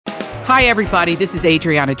Hi, everybody. This is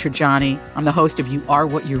Adriana Trajani. I'm the host of You Are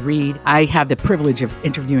What You Read. I have the privilege of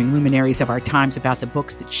interviewing luminaries of our times about the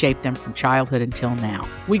books that shaped them from childhood until now.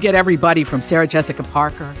 We get everybody from Sarah Jessica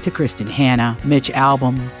Parker to Kristen Hanna, Mitch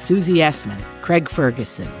Albom, Susie Essman, Craig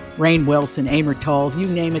Ferguson, Rainn Wilson, Amor Tolls, you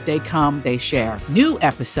name it, they come, they share. New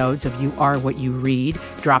episodes of You Are What You Read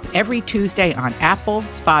drop every Tuesday on Apple,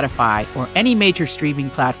 Spotify, or any major streaming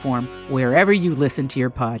platform wherever you listen to your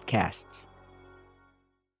podcasts.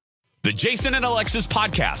 The Jason and Alexis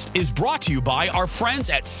podcast is brought to you by our friends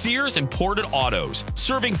at Sears Imported Autos,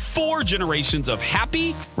 serving 4 generations of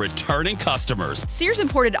happy, returning customers. Sears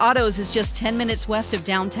Imported Autos is just 10 minutes west of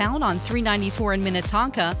downtown on 394 in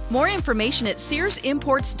Minnetonka. More information at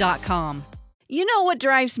SearsImports.com. You know what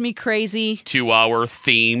drives me crazy? 2-hour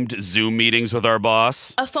themed Zoom meetings with our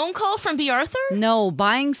boss. A phone call from B. Arthur? No,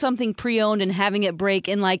 buying something pre-owned and having it break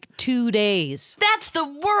in like 2 days. That's the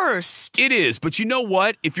worst. It is, but you know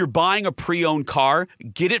what? If you're buying a pre-owned car,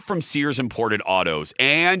 get it from Sears Imported Autos,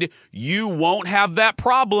 and you won't have that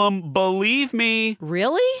problem, believe me.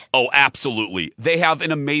 Really? Oh, absolutely. They have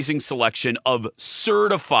an amazing selection of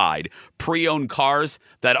certified pre-owned cars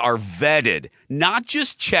that are vetted, not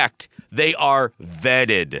just checked. They are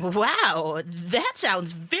vetted. Wow, that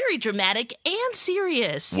sounds very dramatic and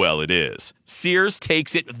serious. Well, it is. Sears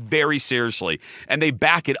takes it very seriously, and they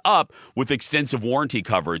back it up with extensive warranty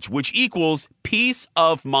coverage, which equals peace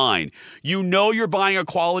of mind. You know you're buying a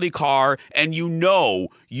quality car, and you know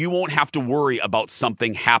you won't have to worry about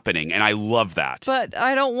something happening, and I love that. But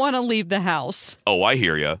I don't want to leave the house. Oh, I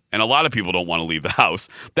hear you. And a lot of people don't want to leave the house.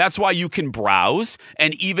 That's why you can browse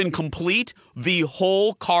and even complete the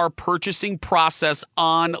whole car purchasing process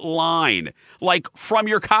online. Like from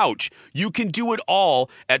your couch. You can do it all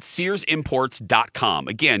at SearsImports.com.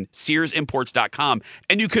 Again, SearsImports.com.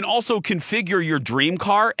 And you can also configure your dream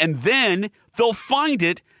car, and then they'll find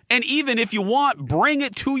it. And even if you want, bring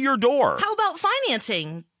it to your door. How about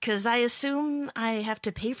financing? Because I assume I have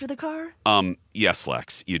to pay for the car? Yes,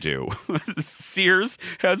 Lex, you do. Sears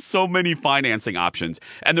has so many financing options,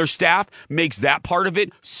 and their staff makes that part of it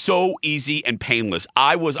so easy and painless.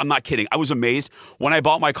 I'm not kidding. I was amazed when I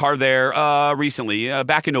bought my car there recently,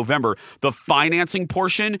 back in November. The financing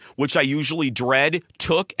portion, which I usually dread,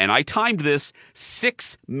 took, and I timed this,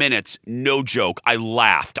 6 minutes. No joke. I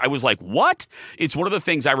laughed. I was like, what? It's one of the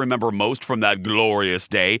things I remember most from that glorious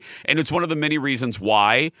day, and it's one of the many reasons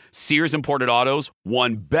why Sears Imported Autos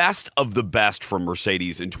won Best of the Best from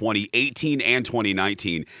Mercedes in 2018 and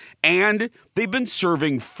 2019. And they've been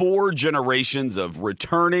serving 4 generations of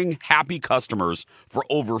returning happy customers for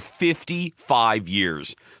over 55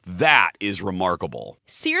 years. That is remarkable.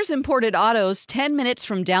 Sears Imported Autos, 10 minutes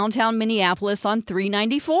from downtown Minneapolis on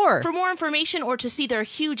 394. For more information or to see their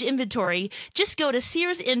huge inventory, just go to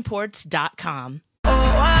SearsImports.com.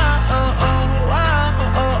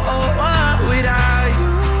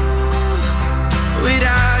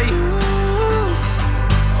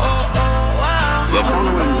 The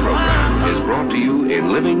following program is brought to you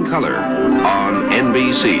in living color on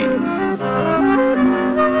NBC.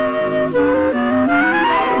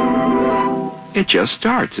 It just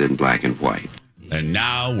starts in black and white. And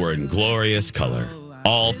now we're in glorious color.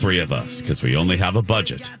 All 3 of us, because we only have a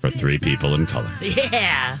budget for 3 people in color.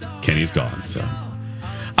 Yeah. Kenny's gone, so.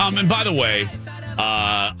 And by the way,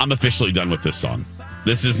 I'm officially done with this song.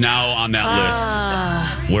 This is now on that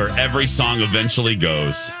list where every song eventually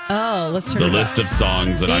goes. Oh, let's turn the list of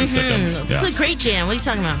songs that I'm sick of. This is a great jam. What are you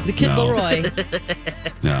talking about? The Kid Leroy.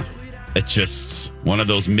 Yeah. It's just one of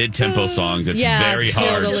those mid-tempo songs. It's very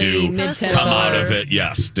hard totally to mid-tempo. come out of it.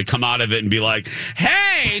 Yes, to come out of it and be like,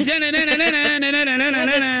 hey! It's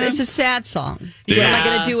a sad song. What am I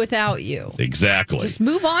going to do without you? Exactly. Just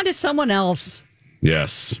move on to someone else.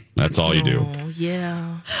 Yes, that's all you do. Oh,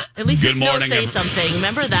 yeah. At least Good it's morning, Say Something.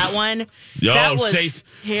 Remember that one? Yo, that was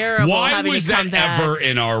terrible. Why was that ever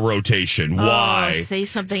in our rotation? Why? Say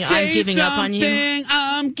something. I'm giving up on you.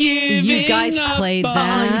 I'm giving You guys up played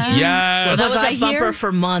that? Yes. Well, that was I a bumper hear?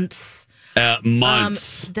 for months.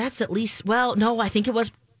 Months. That's at least, well, no, I think it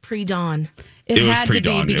was pre-dawn. It was had to be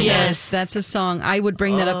pre-dawn. It because was. that's a song. I would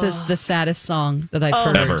bring that up as the saddest song that I've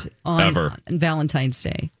heard Ever. on Valentine's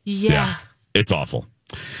Day. Yeah. It's awful.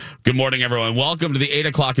 Good morning, everyone. Welcome to the 8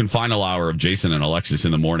 o'clock and final hour of Jason and Alexis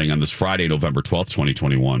in the morning on this Friday, November 12th,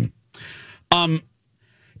 2021.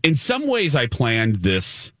 In some ways, I planned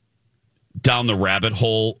this down the rabbit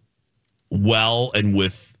hole well and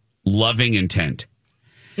with loving intent.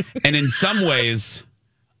 And in some ways,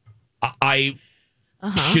 I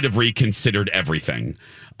should have reconsidered everything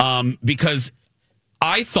because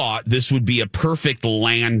I thought this would be a perfect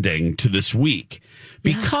landing to this week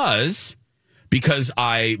because because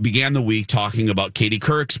I began the week talking about Katie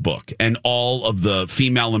Couric's book and all of the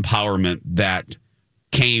female empowerment that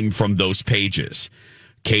came from those pages.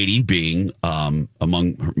 Katie, being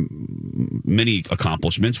among her many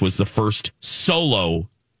accomplishments, was the first solo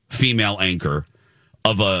female anchor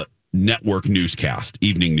of a network newscast,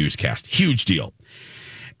 evening newscast. Huge deal.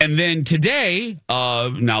 And then today,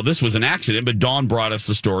 now this was an accident, but Dawn brought us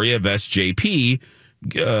the story of SJP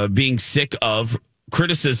being sick of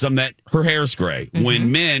criticism that her hair's gray.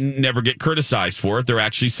 When men never get criticized for it, they're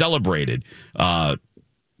actually celebrated.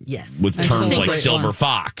 Yes. With terms like great silver one.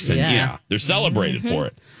 fox. And Yeah. they're celebrated for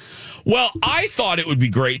it. Well, I thought it would be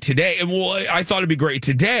great today. And I thought it'd be great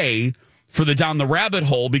today for the Down the Rabbit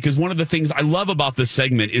Hole, because one of the things I love about this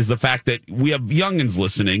segment is the fact that we have youngins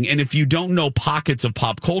listening. And if you don't know pockets of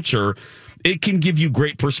pop culture, it can give you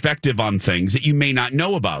great perspective on things that you may not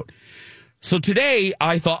know about. So today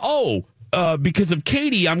I thought, because of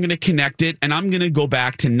Katie, I'm going to connect it, and I'm going to go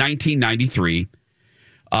back to 1993,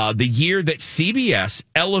 the year that CBS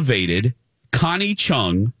elevated Connie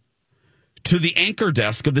Chung to the anchor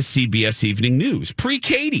desk of the CBS Evening News,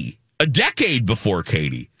 pre-Katie, a decade before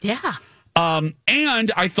Katie. Yeah.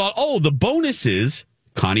 And I thought, the bonus is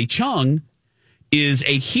Connie Chung is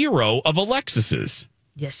a hero of Alexis's.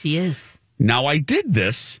 Yes, she is. Now, I did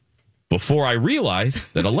this before I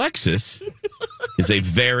realized that Alexis is a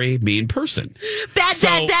very mean person. Bad.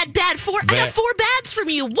 I got Bad. 4 bads from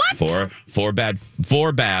you. What? Four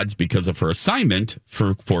bads because of her assignment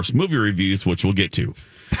for Forced Movie Reviews, which we'll get to.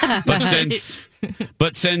 But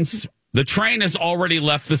since the train has already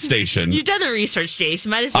left the station, You've done the research, Jace.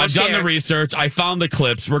 Might as well I've share. done the research. I found the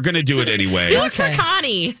clips. We're going to do it anyway. Do it for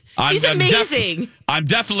Connie. She's amazing. I'm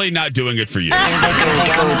definitely not doing it for you.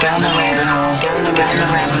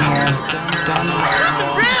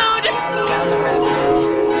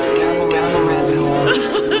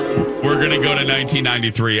 We're going to go to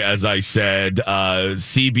 1993, as I said.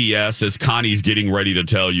 CBS, as Connie's getting ready to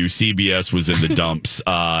tell you, CBS was in the dumps,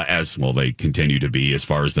 as well they continue to be as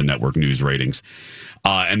far as the network news ratings.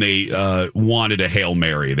 And they wanted a Hail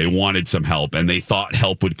Mary. They wanted some help, and they thought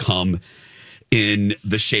help would come in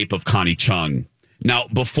the shape of Connie Chung. Now,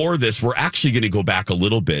 before this, we're actually going to go back a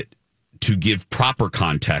little bit to give proper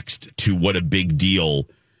context to what a big deal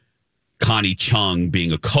Connie Chung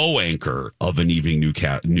being a co-anchor of an evening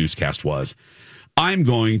newscast was. I'm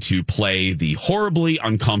going to play the horribly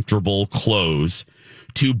uncomfortable close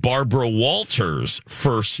to Barbara Walters'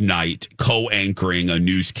 first night co-anchoring a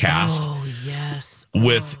newscast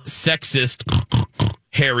with sexist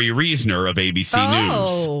Harry Reasoner of ABC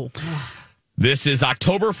News. This is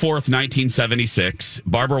October 4th, 1976.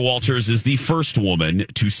 Barbara Walters is the first woman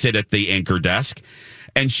to sit at the anchor desk,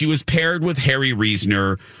 and she was paired with Harry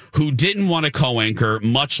Reasoner, who didn't want to co-anchor,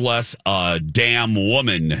 much less a damn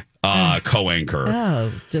woman co-anchor.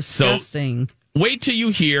 Oh, disgusting. So, wait till you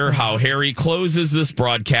hear how Harry closes this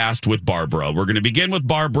broadcast with Barbara. We're going to begin with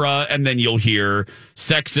Barbara, and then you'll hear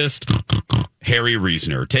sexist Harry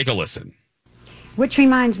Reasoner. Take a listen. Which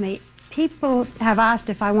reminds me, people have asked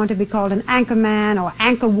if I want to be called an anchor man or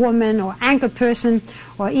anchor woman or anchor person,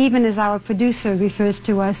 or even, as our producer refers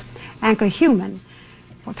to us, anchor human.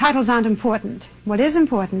 Well, titles aren't important. What is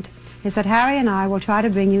important is that Harry and I will try to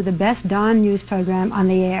bring you the best darn news program on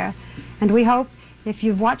the air. And we hope, if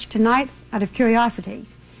you've watched tonight out of curiosity,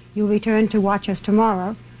 you'll return to watch us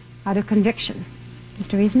tomorrow out of conviction.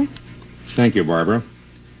 Mr. Reasoner? Thank you, Barbara.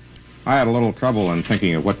 I had a little trouble in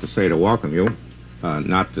thinking of what to say to welcome you.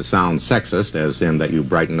 Not to sound sexist, as in that you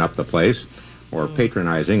brighten up the place, or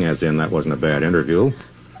patronizing, as in that wasn't a bad interview,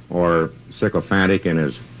 or sycophantic in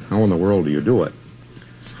his, how in the world do you do it?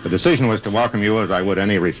 The decision was to welcome you as I would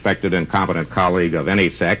any respected and competent colleague of any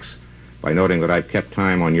sex, by noting that I've kept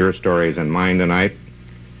time on your stories and mine tonight.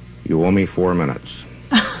 You owe me 4 minutes.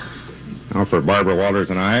 Now for Barbara Walters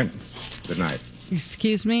and I, good night.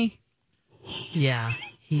 Excuse me? Yeah,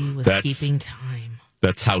 he was keeping time.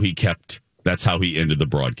 That's how he ended the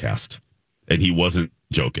broadcast. And he wasn't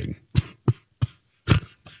joking.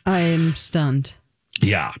 I'm stunned.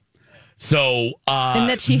 Yeah. So, and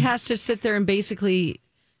that she has to sit there and basically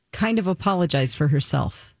kind of apologize for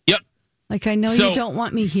herself. Yep. Like, I know you don't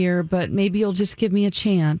want me here, but maybe you'll just give me a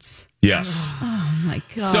chance. Yes. Oh, my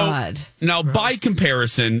God. So, now, by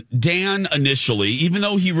comparison, Dan initially, even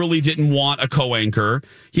though he really didn't want a co-anchor,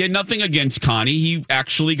 he had nothing against Connie. He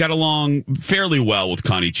actually got along fairly well with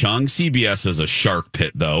Connie Chung. CBS is a shark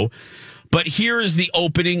pit, though. But here is the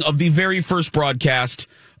opening of the very first broadcast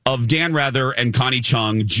of Dan Rather and Connie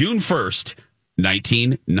Chung, June 1st,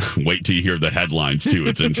 Wait till you hear the headlines, too.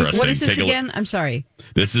 It's interesting. What is this again? I'm sorry.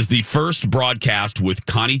 This is the first broadcast with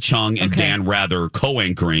Connie Chung and Dan Rather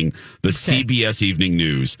co-anchoring the CBS Evening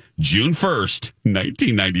News, June 1st,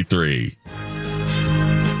 1993.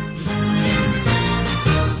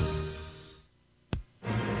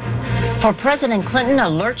 For President Clinton, a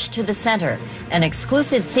lurch to the center. An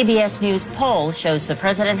exclusive CBS News poll shows the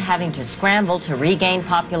president having to scramble to regain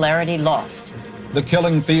popularity lost. The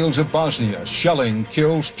killing fields of Bosnia. Shelling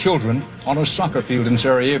kills children on a soccer field in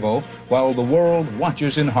Sarajevo while the world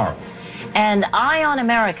watches in horror. And Eye on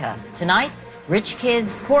America. Tonight, rich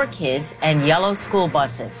kids, poor kids, and yellow school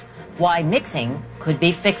buses. Why mixing could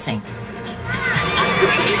be fixing.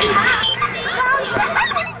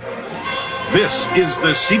 This is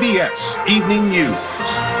the CBS Evening News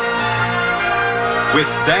with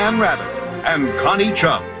Dan Rather and Connie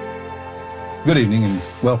Chung. Good evening and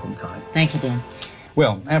welcome, Connie. Thank you, Dan.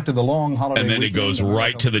 Well, after the long holiday And then it goes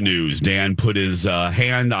right to the news. Dan put his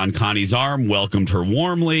hand on Connie's arm, welcomed her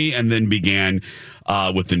warmly, and then began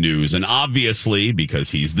with the news. And obviously, because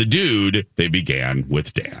he's the dude, they began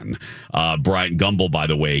with Dan. Bryant Gumbel, by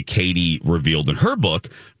the way, Katie revealed in her book,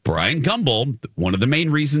 Bryant Gumbel, one of the main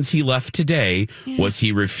reasons he left today was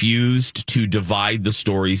he refused to divide the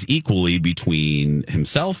stories equally between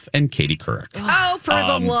himself and Katie Couric. Oh, for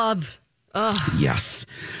the love. Yes.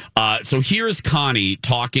 So here's Connie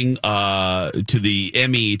talking to the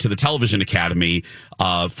Emmy, to the Television Academy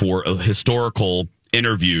for historical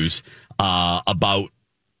interviews about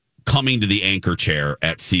coming to the anchor chair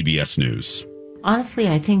at CBS News. Honestly,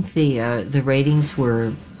 I think the ratings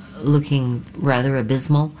were looking rather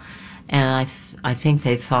abysmal, and I think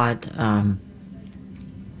they thought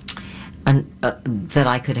that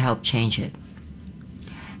I could help change it.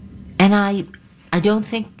 And I don't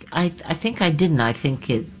think I think I didn't. I think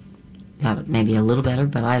it got maybe a little better,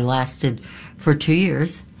 but I lasted for 2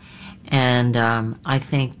 years, and I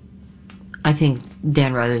think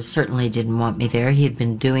Dan Rather certainly didn't want me there. He had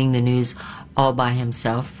been doing the news all by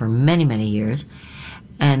himself for many, many years,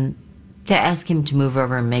 and to ask him to move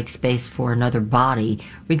over and make space for another body,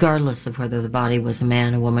 regardless of whether the body was a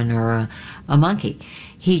man, a woman, or a monkey,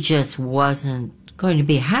 he just wasn't going to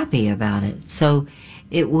be happy about it. So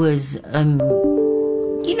it was, it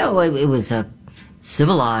was a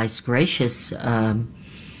civilized, gracious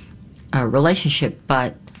relationship,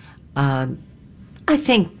 but I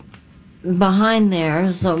think behind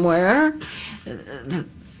there somewhere,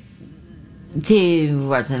 he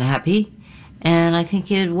wasn't happy, and I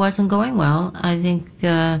think it wasn't going well. I think,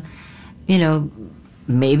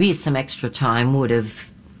 maybe some extra time would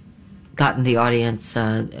have gotten the audience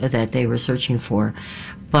that they were searching for,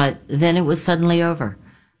 but then it was suddenly over.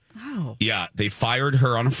 Oh. Yeah, they fired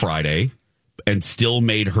her on a Friday and still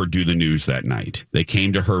made her do the news that night. They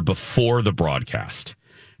came to her before the broadcast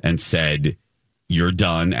and said, "You're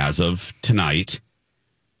done as of tonight,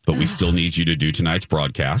 but we still need you to do tonight's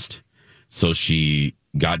broadcast." So she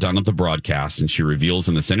got done with the broadcast, and she reveals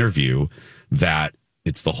in this interview that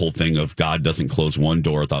it's the whole thing of God doesn't close one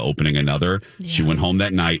door without opening another. Yeah. She went home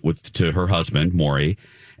that night to her husband, Maury,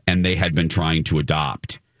 and they had been trying to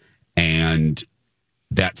adopt. And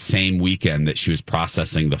that same weekend that she was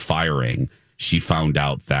processing the firing, she found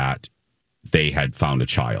out that they had found a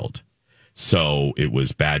child. So it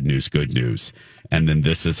was bad news, good news. And then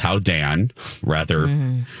this is how Dan, rather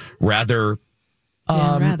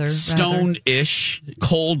stone-ish,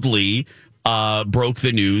 coldly broke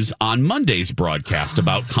the news on Monday's broadcast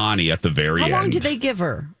about Connie at the very end. How long did they give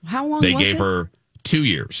her? How long They was gave it? her 2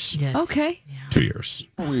 years. Yes. Okay. 2 years.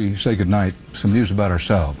 Before we say goodnight, some news about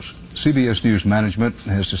ourselves. CBS News management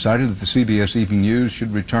has decided that the CBS Evening News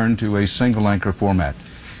should return to a single anchor format.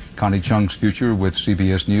 Connie Chung's future with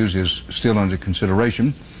CBS News is still under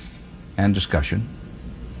consideration and discussion.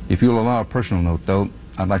 If you'll allow a personal note, though,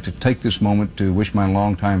 I'd like to take this moment to wish my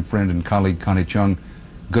longtime friend and colleague Connie Chung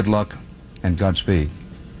good luck and Godspeed.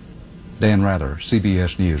 Dan Rather,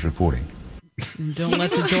 CBS News reporting. And don't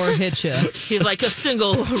let the door hit you. He's like a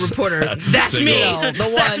single reporter. That's me. No, the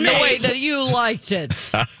one, the way that you liked it,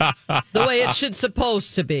 the way it should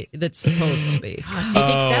supposed to be. That's supposed to be. Do you think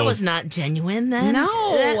that was not genuine then? No.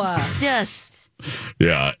 Yes.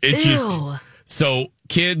 Yeah. It Ew. just. So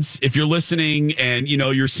kids, if you're listening and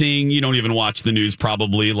you're seeing, you don't even watch the news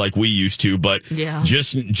probably like we used to, but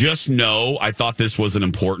just know, I thought this was an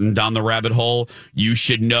important down the rabbit hole. You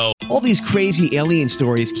should know. All these crazy alien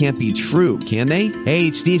stories can't be true, can they? Hey,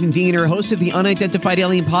 it's Stephen Diener, host of the Unidentified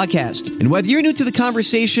Alien Podcast. And whether you're new to the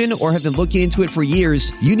conversation or have been looking into it for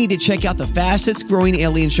years, you need to check out the fastest growing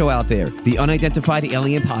alien show out there, the Unidentified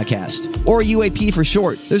Alien Podcast, or UAP for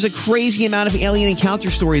short. There's a crazy amount of alien encounter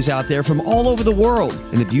stories out there from all over the world.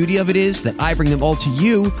 And the beauty of it is that I bring them all to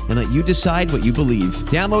you and let you decide what you believe.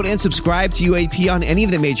 Download and subscribe to UAP on any of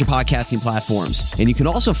the major podcasting platforms. And you can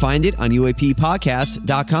also find it on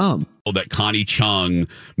UAPpodcast.com. That Connie Chung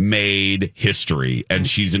made history, and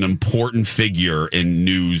she's an important figure in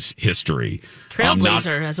news history.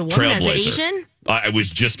 Trailblazer as a woman, as an Asian? I was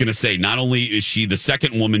just going to say, not only is she the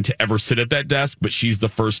second woman to ever sit at that desk, but she's the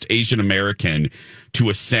first Asian American to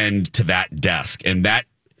ascend to that desk. And that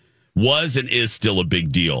was and is still a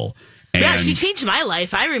big deal. And yeah, she changed my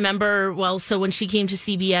life. I remember, so when she came to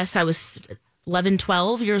CBS, I was 11,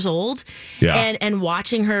 12 years old. Yeah. And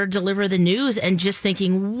watching her deliver the news and just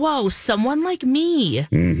thinking, whoa, someone like me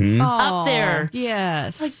up there.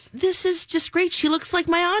 Yes. Like, this is just great. She looks like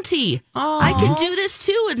my auntie. I can do this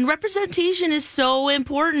too. And representation is so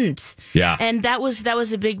important. Yeah. And that was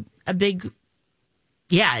a big, it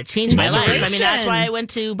changed my life. I mean, that's why I went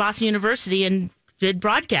to Boston University and did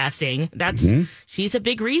broadcasting. That's she's a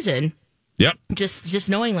big reason. Yep. Just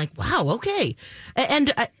knowing, like, wow, okay,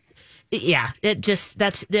 and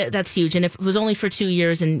that's huge. And if it was only for 2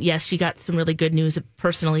 years, and yes, she got some really good news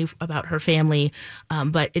personally about her family,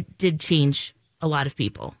 but it did change a lot of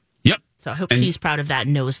people. Yep. So I hope she's proud of that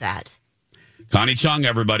and knows that. Connie Chung,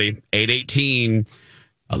 everybody, 8:18.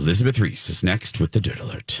 Elizabeth Reese is next with the Dirt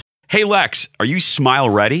Alert. Hey, Lex, are you smile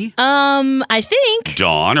ready? I think.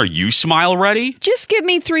 Dawn, are you smile ready? Just give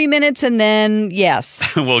me 3 minutes and then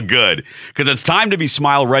yes. Well, good. Because it's time to be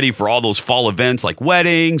smile ready for all those fall events like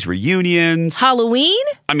weddings, reunions. Halloween?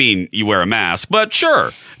 I mean, you wear a mask, but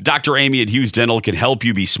sure. Dr. Amy at Hughes Dental can help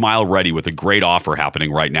you be smile ready with a great offer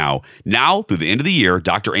happening right now. Now, through the end of the year,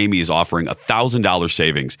 Dr. Amy is offering $1,000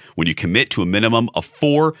 savings when you commit to a minimum of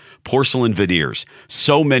 4 porcelain veneers.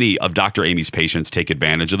 So many of Dr. Amy's patients take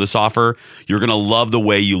advantage of this offer. You're going to love the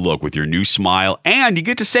way you look with your new smile, and you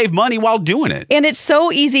get to save money while doing it. And it's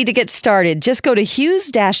so easy to get started. Just go to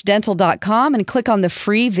hughes-dental.com and click on the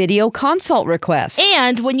free video consult request.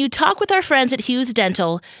 And when you talk with our friends at Hughes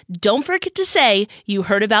Dental, don't forget to say you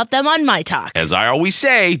heard about them on My Talk. As I always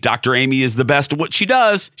say, Dr. Amy is the best at what she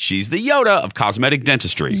does. She's the Yoda of cosmetic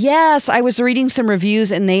dentistry. Yes, I was reading some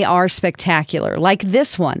reviews and they are spectacular. Like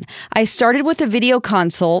this one. I started with a video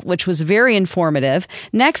consult, which was very informative.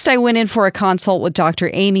 Next, I went in for a consult with Dr.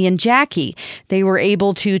 Amy and Jackie. They were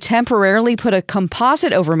able to temporarily put a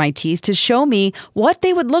composite over my teeth to show me what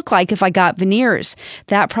they would look like if I got veneers.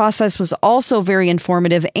 That process was also very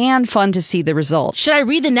informative and fun to see the results. Should I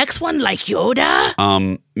read the next one like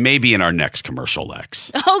Yoda? Maybe in our next commercial,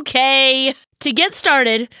 Lex. Okay. To get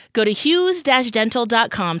started, go to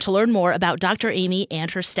hughes-dental.com to learn more about Dr. Amy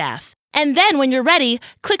and her staff. And then when you're ready,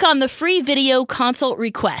 click on the free video consult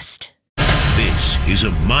request. This is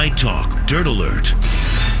a My Talk Dirt Alert.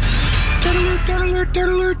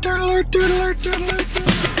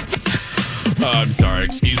 I'm sorry.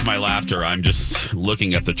 Excuse my laughter. I'm just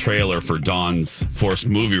looking at the trailer for Dawn's forced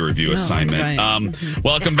movie review assignment. Right.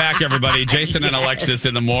 Welcome back, everybody. Jason and Alexis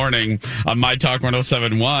in the morning on My Talk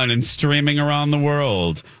 107.1 and streaming around the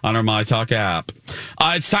world on our My Talk app.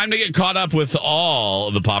 It's time to get caught up with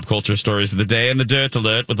all the pop culture stories of the day and the Dirt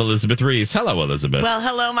Alert with Elizabeth Reese. Hello, Elizabeth. Well,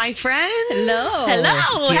 hello, my friend. Hello.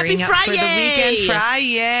 Hello. Gearing Happy up Friday. for the weekend.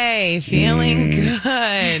 Friday. Feeling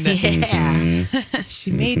good. Yeah.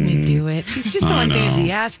 She made me do it. She's just so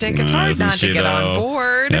enthusiastic. It's hard not to get on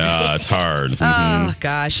board. Yeah, it's hard. Oh,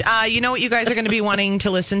 gosh. You know what you guys are going to be wanting to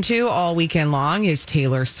listen to all weekend long is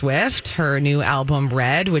Taylor Swift, her new album,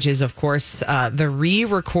 Red, which is, of course, the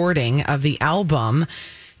re-recording of the album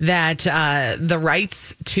that the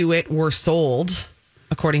rights to it were sold,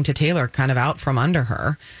 according to Taylor, kind of out from under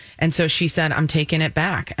her. And so she said, I'm taking it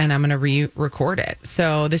back and I'm going to re-record it.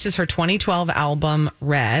 So this is her 2012 album,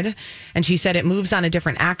 Red. And she said it moves on a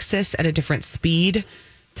different axis at a different speed.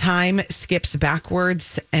 Time skips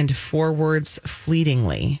backwards and forwards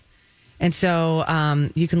fleetingly. And so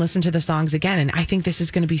you can listen to the songs again. And I think this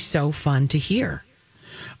is going to be so fun to hear.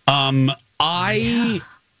 I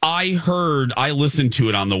listened to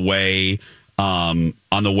it on the way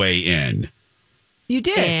in. You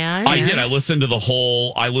did. I did. I listened to the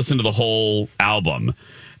whole album,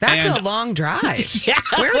 That's a long drive. Yeah.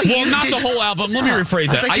 Well, not the whole album. Let me rephrase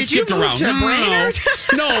that. Like, I skipped around. To Brainerd?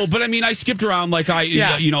 No, but I mean, I skipped around. Like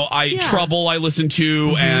Trouble I listened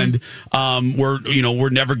to, and we're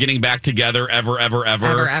never getting back together ever.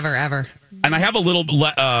 And I have a little. Do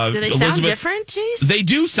they sound different, Jace? They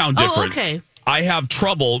do sound different. Oh, okay. I have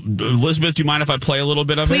Trouble. Elizabeth, do you mind if I play a little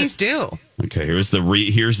bit of it? Please do. Okay, here's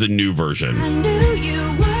the new version. I knew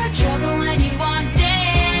you were trouble when you walked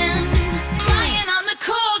in, lying on the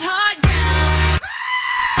cold hard ground.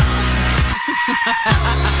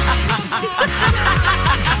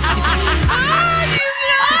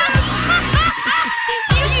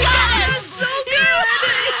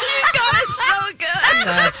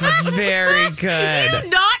 That's very good.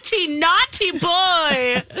 You naughty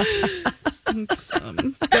boy. On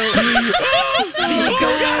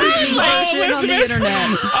the internet.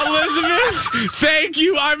 Elizabeth, thank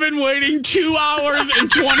you. I've been waiting 2 hours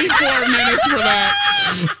and 24 minutes for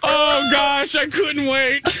that. Oh, gosh, I couldn't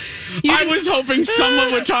wait. I was hoping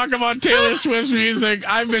someone would talk about Taylor Swift's music.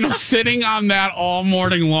 I've been sitting on that all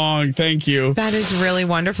morning long. Thank you. That is really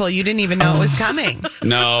wonderful. You didn't even know it was coming.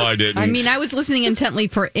 No, I didn't. I mean, I was listening intently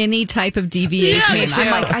for any type of deviation. Yeah, me too.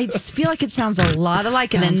 I'm like, I just feel like it sounds a lot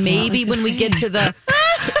alike. And then maybe when we get to the...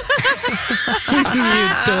 You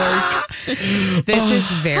dork. This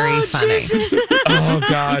is very funny. Oh,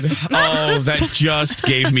 God. Oh, that just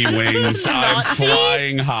gave me wings. I'm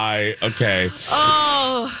flying high. Okay.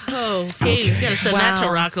 Okay. You got to send that to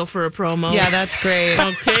Rocco for a promo. Yeah, that's great.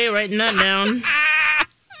 Okay, writing that down.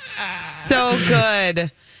 So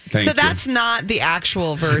good. Thank you. That's not the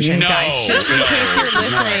actual version, guys. Just in case you're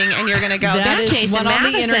listening and you're going to go, that is Jason one Madison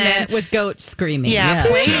on the internet with goats screaming. Yeah, Yes.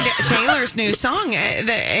 played Taylor's new song,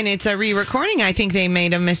 and it's a re-recording. I think they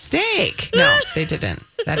made a mistake. No, they didn't.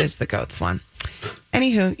 That is the goats one.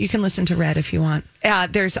 Anywho, you can listen to Red if you want.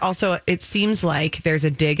 There's also, it seems like there's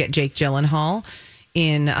a dig at Jake Gyllenhaal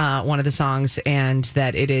in one of the songs, and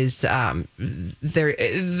that it is the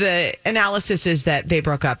analysis is that they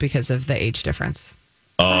broke up because of the age difference.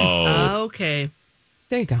 Oh. Okay.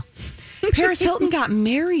 There you go. Paris Hilton got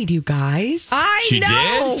married, you guys. She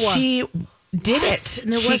know. did? She did it.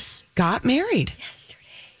 And there She got married. Is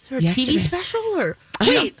there a TV special? Or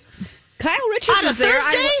Wait, Kyle Richards On a was there.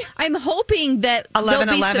 Thursday? I'm hoping that there'll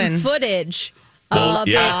be some 11/11. footage Oh, of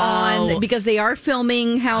yes. it on, because they are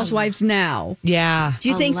filming Housewives now. Yeah. Do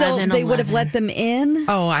you think they would have let them in?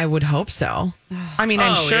 Oh, I would hope so. I mean,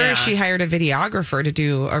 I'm sure she hired a videographer to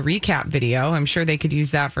do a recap video. I'm sure they could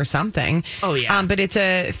use that for something. Oh, yeah. But it's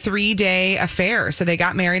a 3-day affair. So they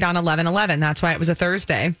got married on 11/11. That's why it was a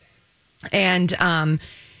Thursday. And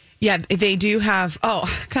yeah, they do have. Oh,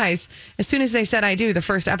 guys! As soon as they said "I do," the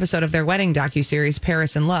first episode of their wedding docuseries,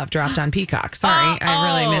 "Paris in Love," dropped on Peacock. Sorry, I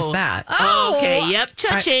really missed that. Oh, okay. Yep.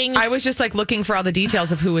 Cha-ching. I was just like looking for all the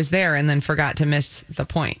details of who was there, and then forgot to miss the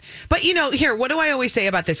point. But here, what do I always say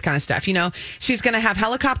about this kind of stuff? She's going to have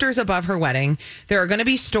helicopters above her wedding. There are going to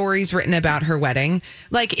be stories written about her wedding.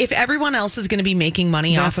 Like, if everyone else is going to be making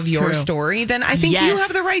money off of your story, then I think you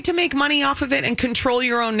have the right to make money off of it and control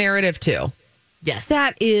your own narrative too. Yes.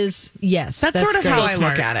 That is, yes. That's sort of great. how I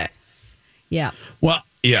look at it. Yeah. Well,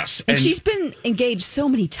 yes. And she's been engaged so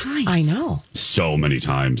many times. I know. So many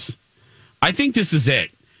times. I think this is it.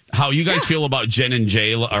 How you guys feel about Jen and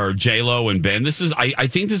J-Lo and Ben? I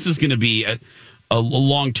think this is going to be a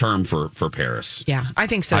long term for Paris. Yeah, I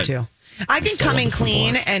think so too. I think coming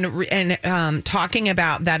clean and talking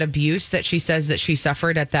about that abuse that she says that she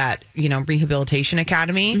suffered at that rehabilitation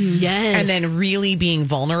academy, yes, and then really being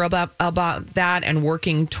vulnerable about that and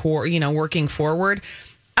working forward.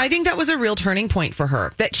 I think that was a real turning point for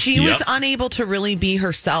her, that she was unable to really be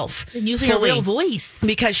herself and using her real voice,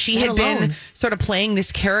 because she had been sort of playing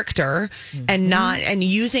this character and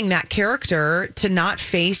using that character to not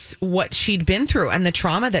face what she'd been through and the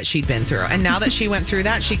trauma that she'd been through. And now that she went through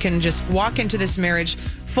that, she can just walk into this marriage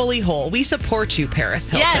fully whole. We support you, Paris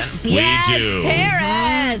Hilton. Yes, we do.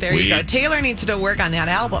 Paris. There you go. Taylor needs to work on that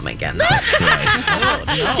album again. That's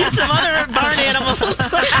right. Get some other barn animals.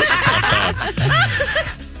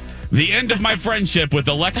 The end of my friendship with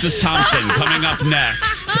Alexis Thompson coming up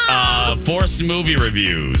next. Forced movie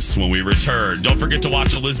reviews when we return. Don't forget to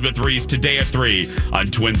watch Elizabeth Reese today at 3 on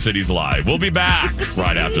Twin Cities Live. We'll be back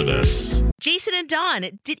right after this. Jason and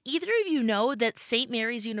Dawn, did either of you know that St.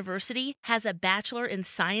 Mary's University has a Bachelor in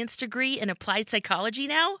Science degree in Applied Psychology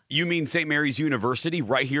now? You mean St. Mary's University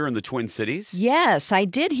right here in the Twin Cities? Yes, I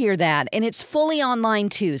did hear that. And it's fully online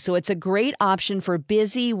too, so it's a great option for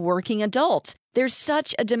busy working adults. There's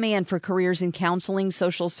such a demand for careers in counseling,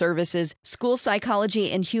 social services, school psychology,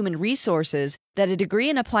 and human resources that a degree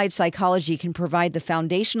in applied psychology can provide the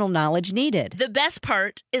foundational knowledge needed. The best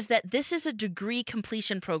part is that this is a degree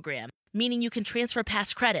completion program, meaning you can transfer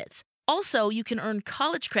past credits. Also, you can earn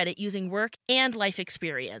college credit using work and life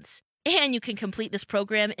experience. And you can complete this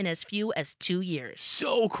program in as few as 2 years.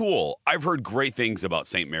 So cool. I've heard great things about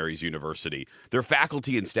St. Mary's University. Their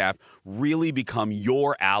faculty and staff really become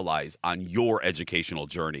your allies on your educational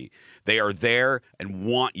journey. They are there and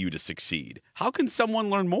want you to succeed. How can someone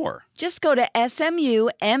learn more? Just go to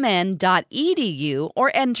smumn.edu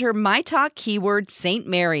or enter my talk keyword St.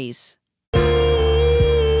 Mary's.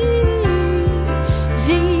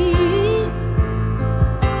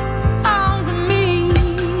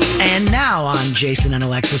 And now on Jason and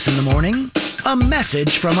Alexis in the Morning, a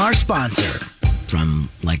message from our sponsor from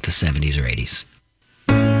like the 70s or 80s.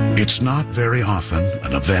 It's not very often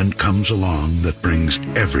an event comes along that brings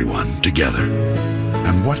everyone together.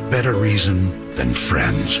 And what better reason than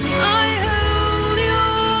friends?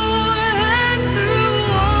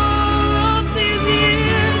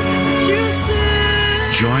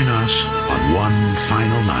 Join us on one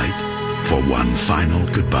final night for one final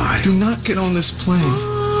goodbye. Do not get on this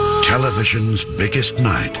plane. Television's biggest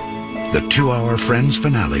night. The 2-hour Friends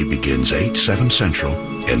finale begins 8/7 Central,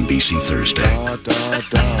 NBC Thursday.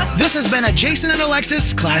 This has been a Jason and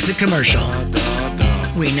Alexis classic commercial.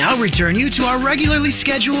 We now return you to our regularly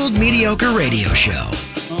scheduled mediocre radio show.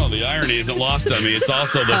 Oh, the irony isn't lost on me. It's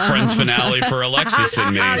also the Friends finale for Alexis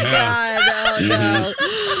and me. No.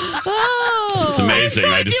 Oh, It's amazing.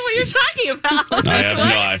 I have no idea what you're talking about. I have no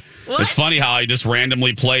idea. It's funny how I just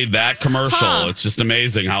randomly played that commercial. Huh. It's just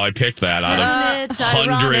amazing how I picked that out Isn't of it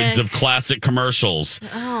hundreds ironic? of classic commercials.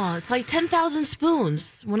 Oh, it's like 10,000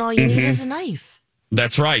 spoons when all you need is a knife.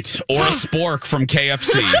 That's right. Or a spork from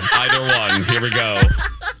KFC. Either one. Here we go.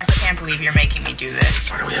 I can't believe you're making me do this.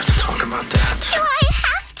 Why do we have to talk about that? Do I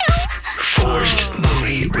have to? Forced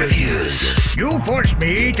movie reviews. You forced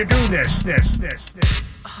me to do this.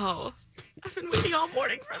 Oh, I've been waiting all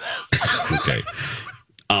morning for this. Okay.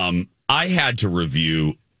 I had to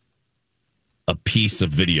review a piece of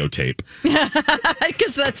videotape.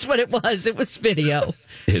 Because that's what it was. It was video.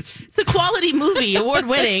 It's a quality movie, award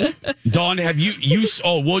winning. Dawn, have you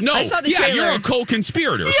oh, well, no. I saw the yeah, trailer. you're a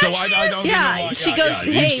co-conspirator. Yeah, so I don't yeah, know why- she goes,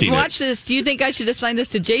 you've hey, seen watch it. this. Do you think I should assign this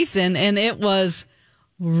to Jason? And it was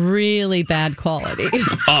really bad quality.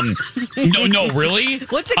 No, really?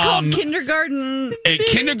 What's it called? Kindergarten? A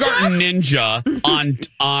Kindergarten Ninja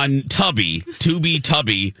on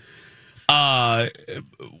Tubi,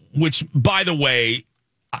 which, by the way,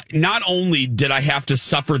 not only did I have to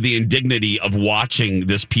suffer the indignity of watching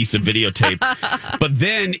this piece of videotape, but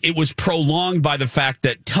then it was prolonged by the fact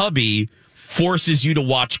that Tubi forces you to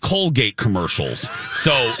watch Colgate commercials.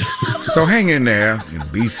 So hang in there and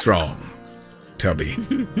be strong, Tubby.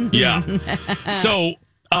 yeah. So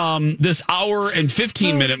this hour and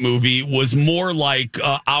 15-minute movie was more like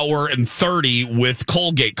hour and 30 with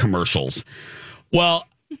Colgate commercials. Well,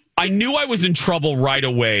 I knew I was in trouble right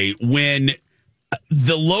away when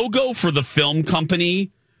the logo for the film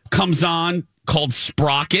company comes on called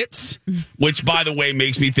Sprockets, which, by the way,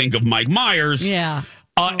 makes me think of Mike Myers. Yeah.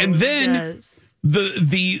 And then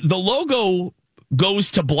the logo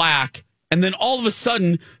goes to black, and then all of a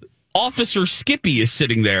sudden, Officer Skippy is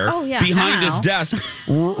sitting there behind his desk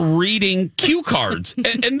reading cue cards.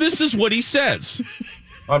 And this is what he says.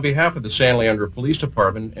 On behalf of the San Leandro Police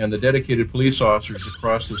Department and the dedicated police officers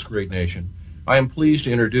across this great nation, I am pleased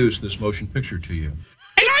to introduce this motion picture to you.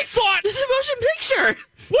 And I thought, this is a motion picture.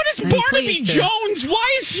 What is Barnaby Jones?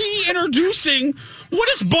 Why is he introducing? What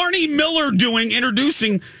is Barney Miller doing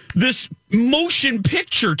introducing this motion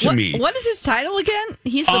picture to me? What is his title again?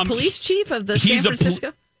 He's the police chief of the San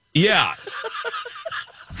Francisco? Yeah.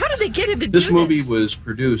 How did they get him to do This this? movie was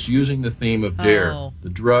produced using the theme of DARE, Oh. the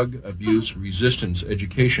Drug Abuse Resistance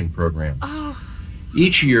Education Program. Oh.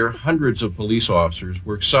 Each year, hundreds of police officers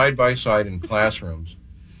work side by side in classrooms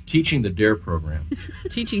teaching the DARE program.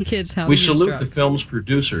 Teaching kids how We to use salute drugs. the film's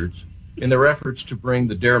producers in their efforts to bring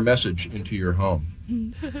the DARE message into your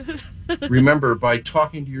home. Remember, by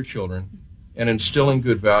talking to your children and instilling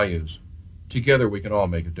good values, together we can all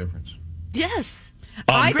make a difference. Yes.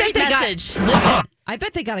 I Great bet they message. I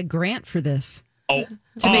bet they got a grant for this. Oh,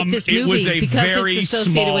 to make this movie it was a because very it's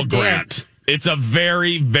associated small with DARE. grant. It's a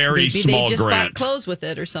very, very Maybe small they just grant. bought clothes with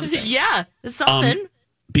it or something. Yeah, it's something.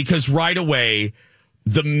 Because right away,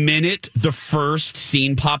 the minute the first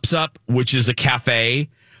scene pops up, which is a cafe,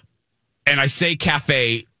 and I say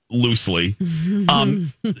cafe loosely,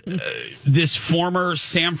 this former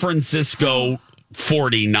San Francisco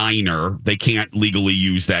 49er, they can't legally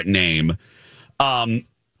use that name,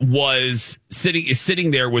 is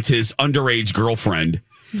sitting there with his underage girlfriend.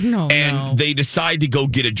 They decide to go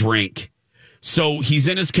get a drink. So he's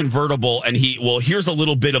in his convertible, and here's a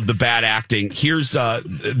little bit of the bad acting. Here's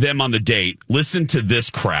them on the date. Listen to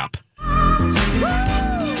this crap.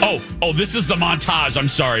 Oh, this is the montage, I'm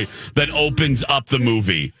sorry, that opens up the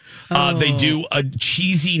movie. They do a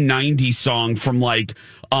cheesy 90s song from like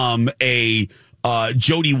a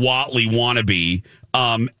Jody Watley wannabe.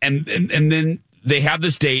 And then they have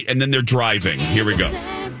this date, and then they're driving. Here we go.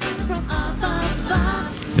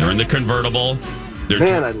 They're in the convertible.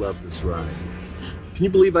 Man, I love this ride. Can you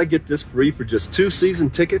believe I get this free for just 2 season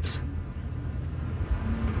tickets?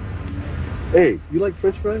 Hey, you like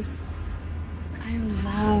French fries? I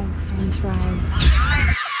love French fries.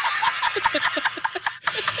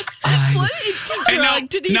 What is she drunk?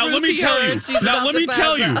 Did he now let me tell you. Now let me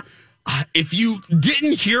tell you. If you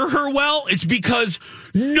didn't hear her well, it's because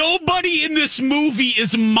nobody in this movie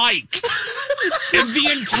is mic'd. In the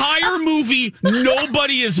entire movie,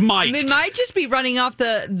 nobody is mic'd. They might just be running off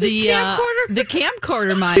the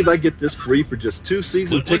camcorder mic. If I get this free for just 2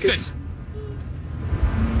 season tickets.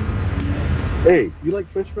 Hey, you like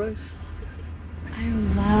French fries? I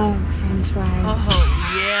love French fries.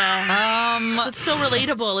 Oh, yeah. It's so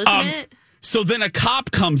relatable, isn't it? So then a cop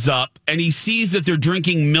comes up and he sees that they're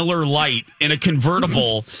drinking Miller Lite in a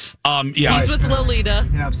convertible. He's with Lolita.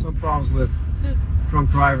 We have some problems with drunk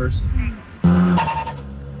drivers.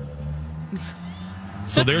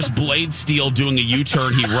 So there's Blade Steel doing a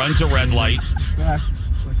U-turn. He runs a red light.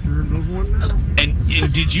 And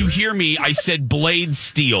did you hear me? I said Blade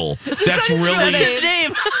Steel. That's really his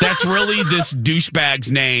name. That's really this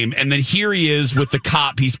douchebag's name. And then here he is with the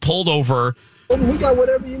cop. He's pulled over. We got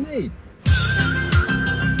whatever you need.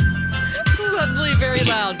 Suddenly very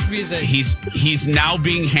loud music. He's now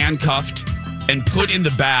being handcuffed and put in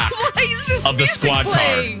the back of the squad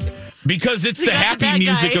car. Because it's the happy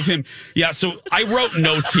music of him. Yeah, so I wrote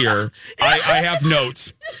notes here. I have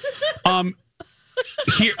notes.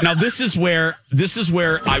 Here now, this is where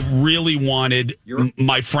I really wanted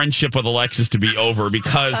my friendship with Alexis to be over,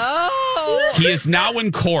 because he is now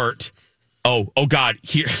in court. Oh God,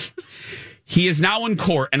 here he is now in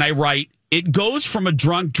court, and I write, it goes from a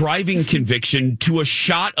drunk driving conviction to a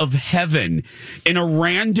shot of heaven in a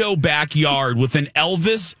rando backyard with an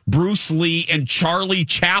Elvis, Bruce Lee, and Charlie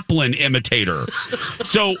Chaplin imitator.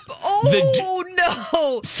 So,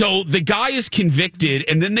 So the guy is convicted,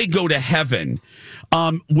 and then they go to heaven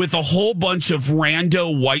with a whole bunch of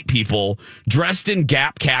rando white people dressed in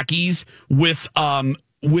Gap khakis with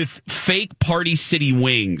fake Party City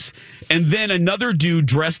wings. And then another dude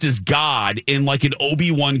dressed as God in like an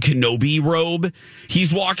Obi-Wan Kenobi robe.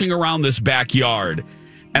 He's walking around this backyard.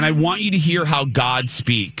 And I want you to hear how God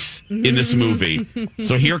speaks in this movie.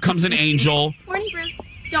 So here comes an angel. Morning, Bruce.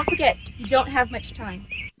 Don't forget, you don't have much time.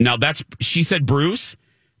 Now she said Bruce.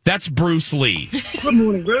 That's Bruce Lee. Good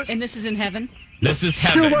morning, Bruce. And this is in heaven? This is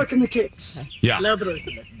heaven. Still working the kicks. Yeah. Hello, Bruce.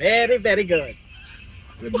 Very, very good.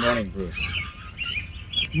 Good morning, Bruce.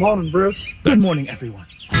 Morning, Bruce. Good morning, everyone.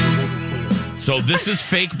 So this is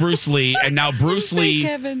fake Bruce Lee, and now Bruce Lee,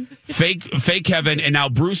 fake Kevin, and now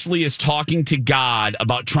Bruce Lee is talking to God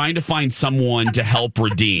about trying to find someone to help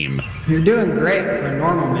redeem. You're doing great for a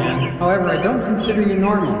normal man. However, I don't consider you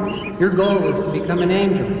normal. Your goal is to become an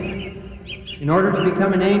angel. In order to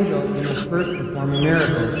become an angel, you must first perform a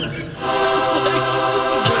miracle.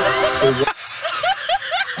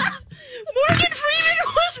 Morgan Freeman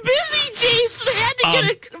was busy, Jason. They had to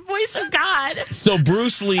get a voice of God. So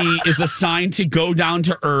Bruce Lee is assigned to go down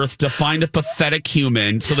to Earth to find a pathetic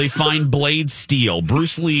human. So they find Blade Steel.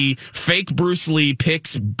 Fake Bruce Lee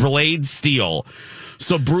picks Blade Steel.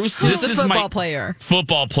 So Bruce, this is my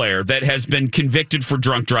football player that has been convicted for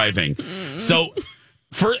drunk driving. So,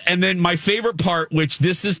 and then my favorite part, which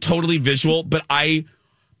this is totally visual, but I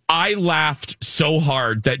laughed so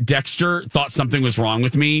hard that Dexter thought something was wrong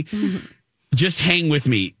with me. Just hang with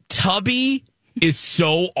me. Tubby is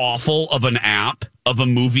so awful of an app, of a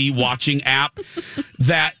movie watching app,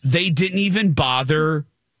 that they didn't even bother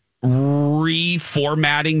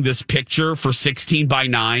reformatting this picture for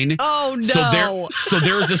 16:9. Oh no! So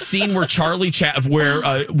there's a scene where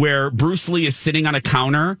where Bruce Lee is sitting on a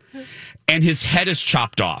counter and his head is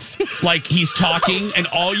chopped off. Like he's talking and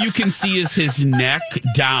all you can see is his neck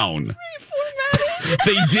down.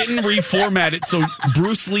 They didn't reformat it, so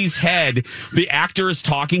Bruce Lee's head, the actor is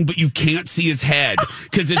talking, but you can't see his head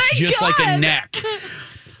because it's just like a neck.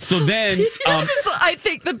 So then, this is, I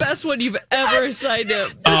think, the best one you've ever signed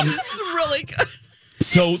up. This is really good.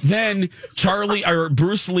 So then,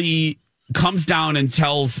 Bruce Lee comes down and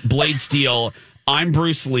tells Blade Steel, I'm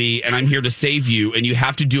Bruce Lee and I'm here to save you and you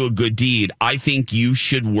have to do a good deed. I think you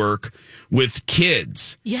should work with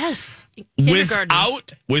kids. Yes.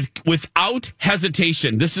 Without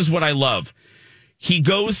hesitation. This is what I love. He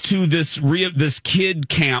goes to this kid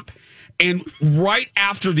camp, and right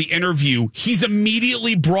after the interview, he's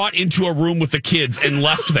immediately brought into a room with the kids and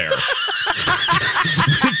left there.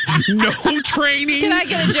 No training. Can I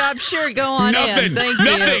get a job? Sure, go on in. Thank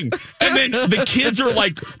Nothing. you. And then the kids are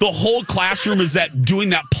like, the whole classroom is doing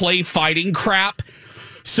that play fighting crap.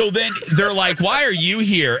 So then they're like, why are you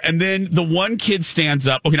here? And then the one kid stands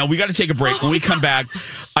up. Okay, now we got to take a break. When we come back,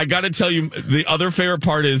 I got to tell you, the other favorite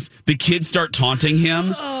part is the kids start taunting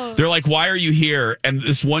him. They're like, why are you here? And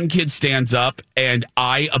this one kid stands up, and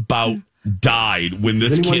I about died when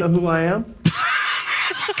this Does kid... anyone know who I am?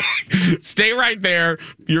 Stay right there.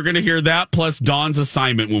 You're going to hear that plus Dawn's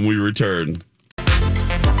assignment when we return.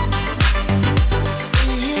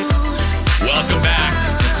 Welcome back.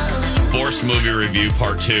 Forced Movie Review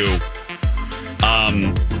Part 2.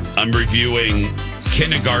 I'm reviewing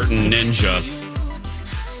Kindergarten Ninja.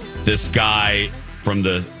 This guy from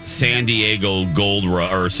the San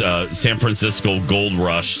Francisco Gold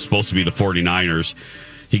Rush, supposed to be the 49ers.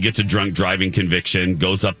 He gets a drunk driving conviction,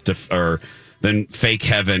 goes up to, then fake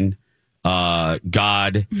heaven.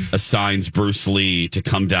 God assigns Bruce Lee to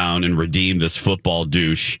come down and redeem this football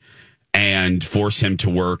douche and force him to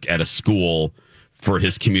work at a school for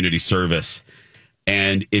his community service.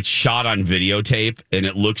 And it's shot on videotape, and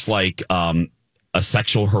it looks like a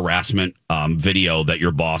sexual harassment video that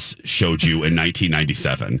your boss showed you in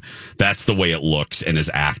 1997. That's the way it looks and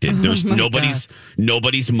is acted. There's nobody's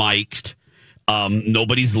mic'd,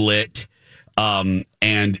 nobody's lit.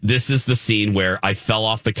 And this is the scene where I fell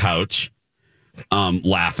off the couch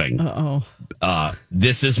laughing.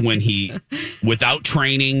 This is when he, without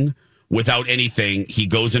training, without anything, he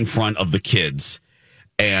goes in front of the kids.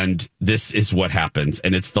 And this is what happens.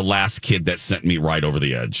 And it's the last kid that sent me right over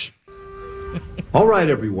the edge. All right,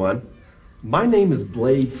 everyone. My name is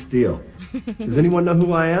Blade Steel. Does anyone know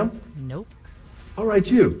who I am? Nope. All right,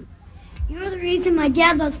 you. You're the reason my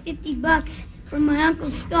dad lost $50 from my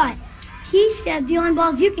Uncle Scott. He said the only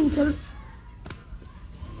balls you can throw.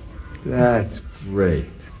 That's great.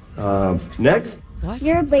 Next? What?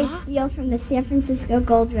 You're Blade Steel from the San Francisco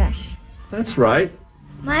Gold Rush. That's right.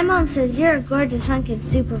 My mom says you're a gorgeous hunk and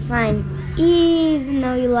super fine, even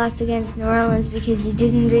though you lost against New Orleans because you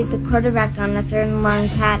didn't read the quarterback on a 3rd and long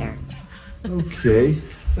pattern. Okay,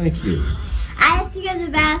 thank you. I have to go to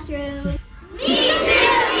the bathroom. Me too!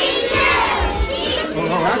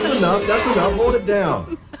 Oh, that's enough. Hold it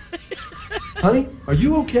down. Honey, are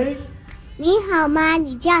you okay? 你好吗？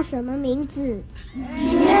你叫什么名字？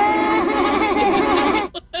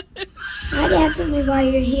 Why do you have to leave while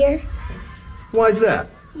you're here? Why's that?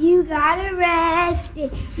 You got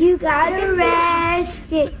arrested. You got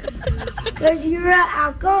arrested. Because you're an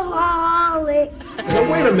alcoholic. Now,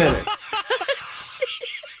 wait a minute.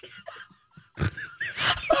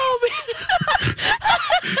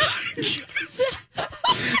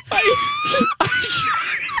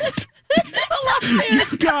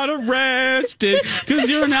 You got arrested because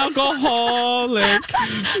you're an alcoholic.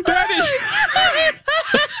 That is...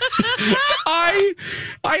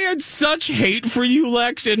 I had such hate for you,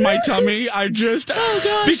 Lex, in my tummy. I just...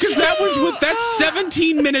 because that's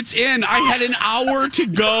 17 minutes in. I had an hour to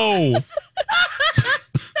go.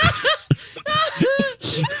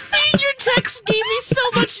 Your text gave me so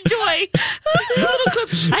much joy. Little clip.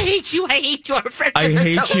 I hate you. Our friendship I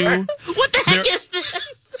hate is over. you. What the heck is this?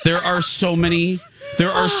 There are so many horror...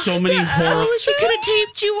 I wish we could have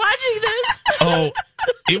taped you watching this. Oh,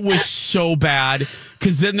 it was so bad.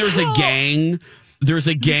 Because then there's a gang. There's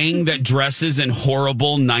a gang that dresses in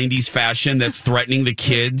horrible 90s fashion that's threatening the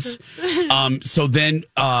kids. So then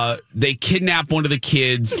they kidnap one of the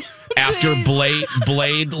kids after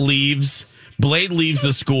Blade leaves. Blade leaves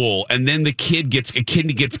the school, and then the kid gets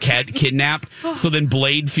kidnapped. So then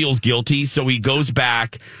Blade feels guilty, so he goes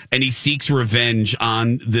back and he seeks revenge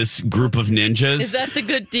on this group of ninjas. Is that the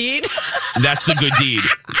good deed? That's the good deed.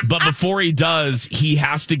 But before he does, he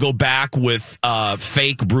has to go back with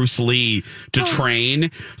fake Bruce Lee to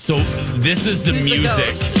train. So this is the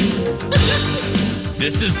music.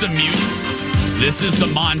 This is the music. This is the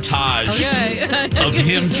montage of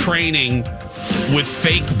him training with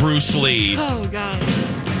fake Bruce Lee. Oh, God.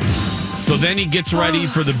 So then he gets ready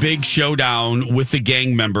for the big showdown with the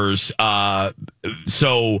gang members.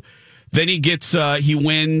 So then he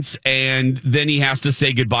wins, and then he has to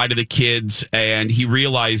say goodbye to the kids, and he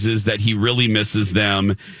realizes that he really misses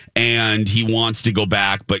them, and he wants to go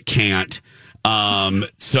back but can't.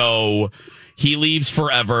 So he leaves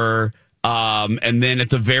forever. And then at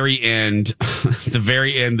the very end,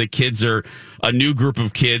 the kids a new group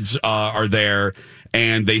of kids are there,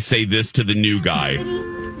 and they say this to the new guy.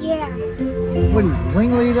 Yeah. What are you,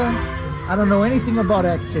 ringleader? I don't know anything about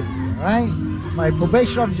activity, all right? My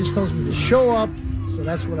probation officer just tells me to show up, so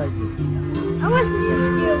that's what I do. I want Mr.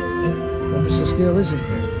 Steele. Well, Mr. Steele isn't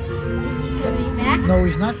here. Coming back? No,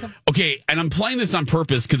 he's not coming. Okay, and I'm playing this on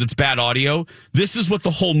purpose because it's bad audio. This is what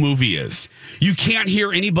the whole movie is. You can't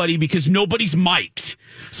hear anybody because nobody's mic'd.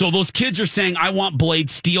 So those kids are saying, I want Blade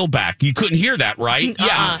Steele back. You couldn't hear that, right?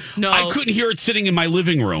 Yeah. No. I couldn't hear it sitting in my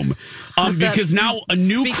living room. Because now a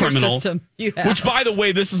new criminal, which, by the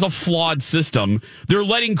way, this is a flawed system. They're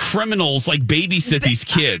letting criminals like babysit these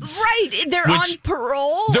kids. Right. They're on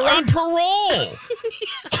parole. They're on parole.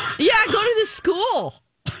 Yeah, go to the school.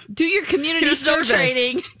 Do your community There's service. no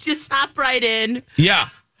training. Just hop right in. Yeah.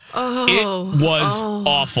 Oh. It was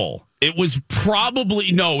awful. It was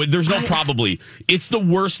probably, there's no probably. It's the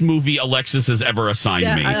worst movie Alexis has ever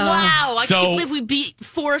assigned me. Wow. I can't believe we beat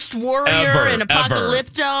Forest Warrior and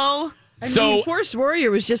Apocalypto. Forest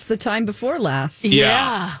Warrior was just the time before last.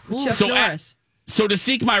 Yeah. Chuck Norris. So to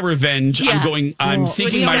seek my revenge, I'm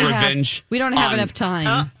seeking my revenge. We don't have enough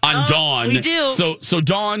time. On Dawn. We do. So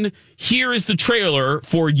Dawn, here is the trailer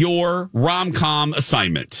for your rom-com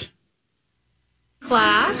assignment.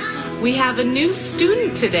 Class, we have a new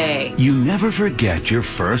student today. You never forget your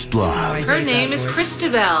first love. Her name is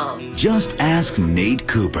Christabel. Just ask Nate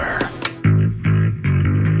Cooper.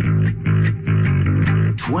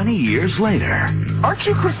 20 years later. Aren't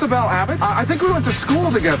you Christabel Abbott? I think we went to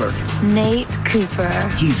school together. Nate Cooper.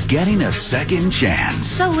 He's getting a second chance.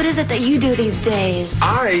 So what is it that you do these days?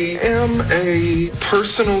 I am a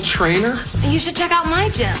personal trainer. You should check out my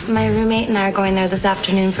gym. My roommate and I are going there this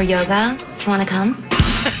afternoon for yoga. Do you want to come?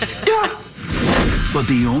 Yeah. But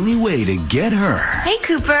the only way to get her Hey,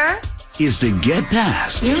 Cooper. is to get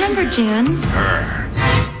past You remember June? her.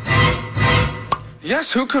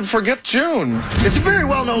 Yes, who could forget June? It's a very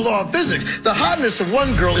well-known law of physics. The hotness of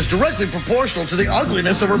one girl is directly proportional to the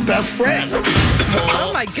ugliness of her best friend.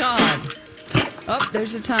 Oh, my God. Oh,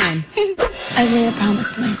 there's a time. I made a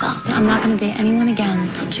promise to myself that I'm not going to date anyone again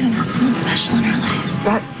until June has someone special in her life.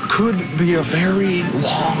 That could be a very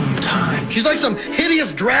long time. She's like some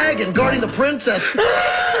hideous dragon guarding the princess.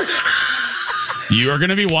 You are going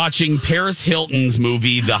to be watching Paris Hilton's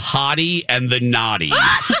movie, The Hottie and the Naughty.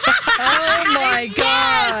 Oh, my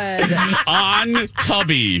God. On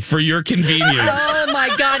Tubby for your convenience. Oh, my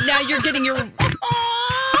God. Now you're getting your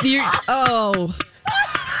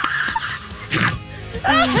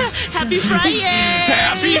Happy Friday!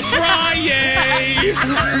 Happy Friday!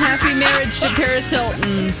 Happy marriage to Paris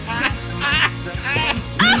Hilton.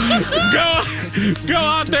 Go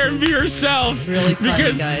out there and be yourself. Really funny,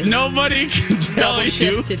 because guys. Nobody can tell Double you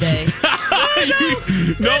shift today.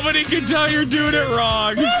 Nobody can tell you're doing it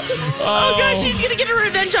wrong. Oh gosh, she's gonna get her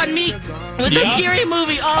revenge on me with a scary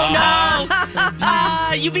movie. Oh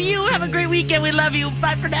no! You be you. Have a great weekend. We love you.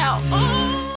 Bye for now.